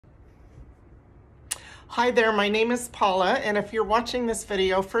Hi there, my name is Paula, and if you're watching this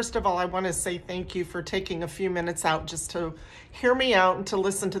video, first of all, I want to say thank you for taking a few minutes out just to hear me out and to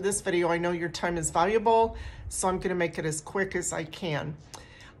listen to this video. I know your time is valuable, so I'm going to make it as quick as I can.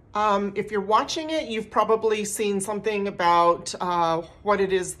 If you're watching it, you've probably seen something about what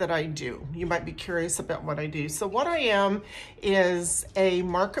it is that I do. You might be curious about what I do. So what I am is a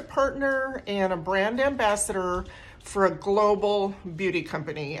market partner and a brand ambassador for a global beauty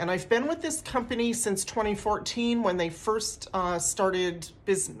company. And I've been with this company since 2014 when they first started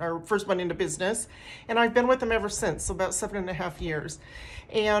business, or first went into business. And I've been with them ever since, so about 7.5 years.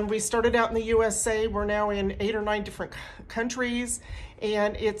 And we started out in the USA. We're now in 8 or 9 different countries.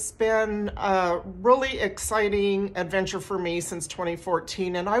 And it's been a really exciting adventure for me since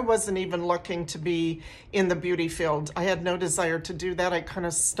 2014. And I wasn't even looking to be in the beauty field. I had no desire to do that. I kind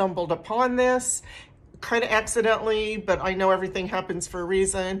of stumbled upon this kind of accidentally, but I know everything happens for a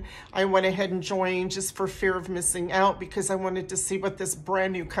reason. I went ahead and joined just for fear of missing out because I wanted to see what this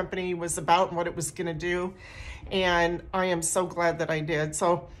brand new company was about and what it was going to do. And I am so glad that I did.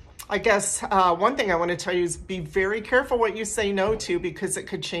 So I guess one thing I want to tell you is be very careful what you say no to because it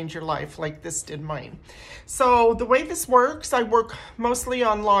could change your life like this did mine. So the way this works, I work mostly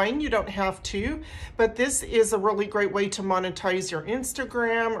online. You don't have to, but this is a really great way to monetize your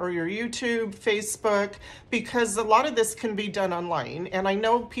Instagram or your YouTube, Facebook, because a lot of this can be done online. And I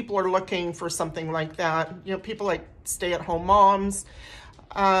know people are looking for something like that. You know, people like stay-at-home moms,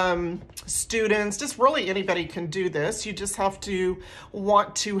 students, just really anybody can do this. You just have to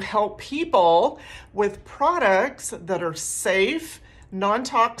want to help people with products that are safe,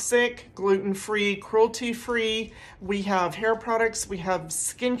 non-toxic, gluten-free, cruelty-free. We have hair products, we have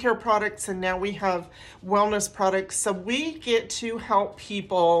skincare products, and now we have wellness products. So we get to help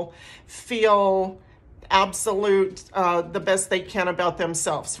people feel absolute the best they can about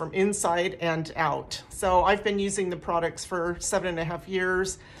themselves from inside and out. So I've been using the products for 7.5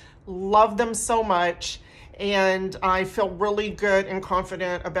 years, love them so much, and I feel really good and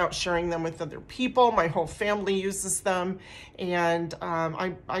confident about sharing them with other people. My whole family uses them, and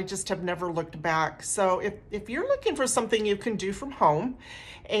I just have never looked back. So if you're looking for something you can do from home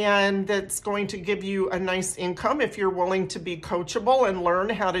and that's going to give you a nice income, if you're willing to be coachable and learn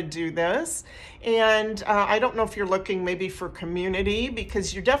how to do this. And I don't know if you're looking maybe for community,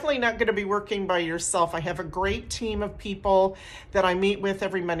 because you're definitely not going to be working by yourself. I have a great team of people that I meet with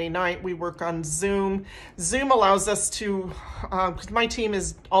every Monday night. We work on Zoom. Zoom allows us to, because my team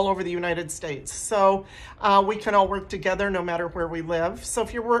is all over the United States, so we can all work together no matter where we live. So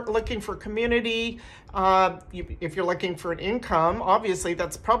if you're looking for community, if you're looking for an income, obviously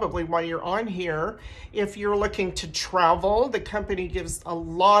that's probably why you're on here. If you're looking to travel, the company gives a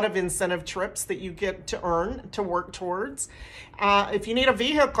lot of incentive trips that you get to earn to work towards. If you need a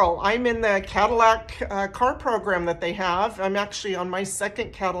vehicle, I'm in the Cadillac car program that they have. I'm actually on my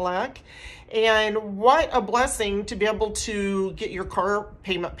second Cadillac. And what a blessing to be able to get your car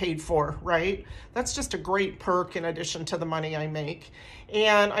payment paid for, right? That's just a great perk in addition to the money I make.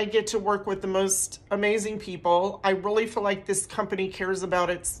 And I get to work with the most amazing people. I really feel like this company cares about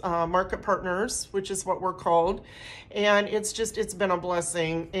its market partners, which is what we're called. And it's been a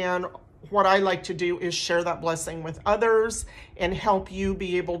blessing. And what I like to do is share that blessing with others and help you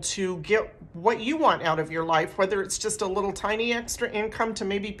be able to get what you want out of your life, whether it's just a little tiny extra income to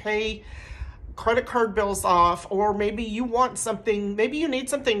maybe pay credit card bills off, or maybe you want something, maybe you need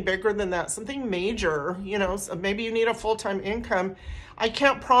something bigger than that, something major, you know, so maybe you need a full-time income. I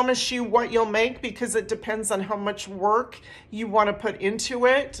can't promise you what you'll make because it depends on how much work you want to put into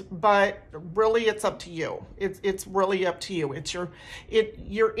it, but really it's up to you. It's really up to you.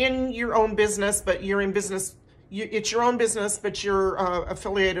 You're in your own business, but you're in business. It's your own business, but you're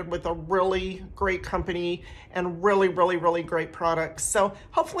affiliated with a really great company and really, really, really great products. So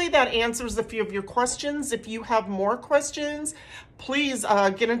hopefully that answers a few of your questions. If you have more questions, please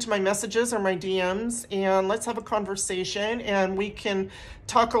get into my messages or my DMs and let's have a conversation and we can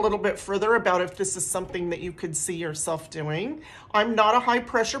talk a little bit further about if this is something that you could see yourself doing. I'm not a high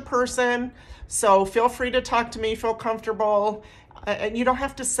pressure person, so feel free to talk to me, feel comfortable. And you don't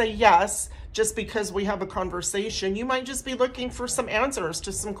have to say yes just because we have a conversation. You might just be looking for some answers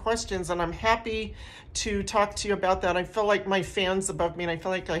to some questions, and I'm happy to talk to you about that. I feel like my fan's above me, and I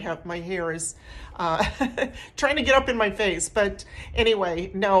feel like my hair is trying to get up in my face. But anyway,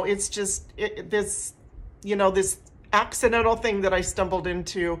 no, it's just this accidental thing that I stumbled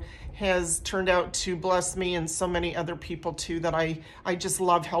into has turned out to bless me and so many other people too, that I just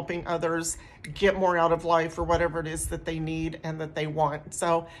love helping others get more out of life or whatever it is that they need and that they want.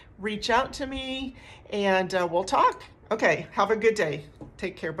 So reach out to me and we'll talk. Okay, have a good day.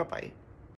 Take care. Bye-bye.